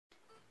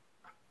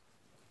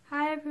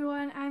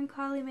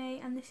Carlie Mai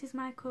and this is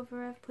my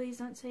cover of Please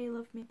Don't Say You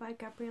Love Me by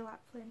Gabrielle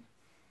Aplin.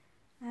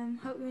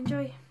 Hope you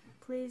enjoy.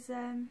 Please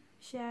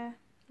share,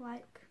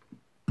 like.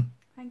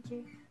 Thank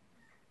you.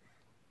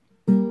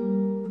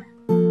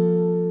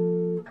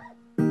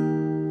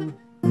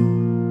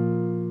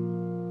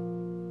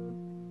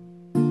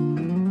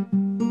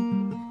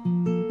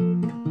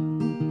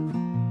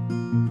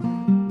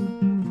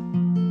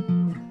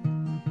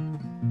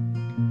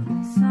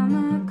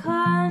 Summer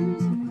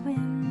comes and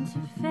winter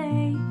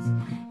fades.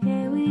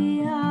 Here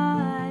we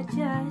are,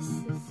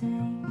 just the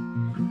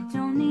same.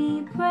 Don't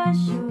need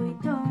pressure, we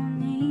don't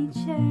need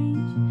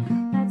change.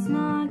 Let's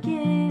not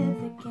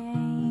give the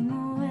game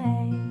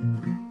away.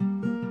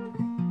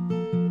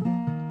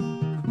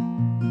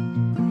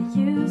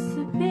 There used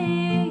to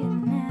be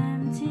an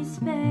empty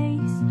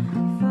space,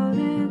 a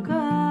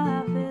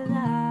photograph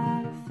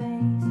without a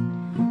face.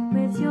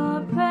 With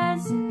your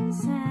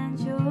presence and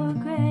your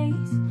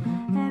grace,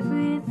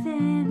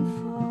 everything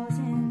falls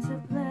into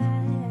place.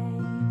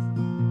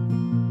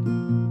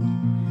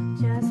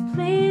 Just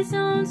please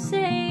don't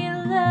say you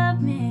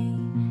love me,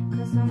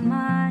 'cause I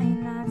might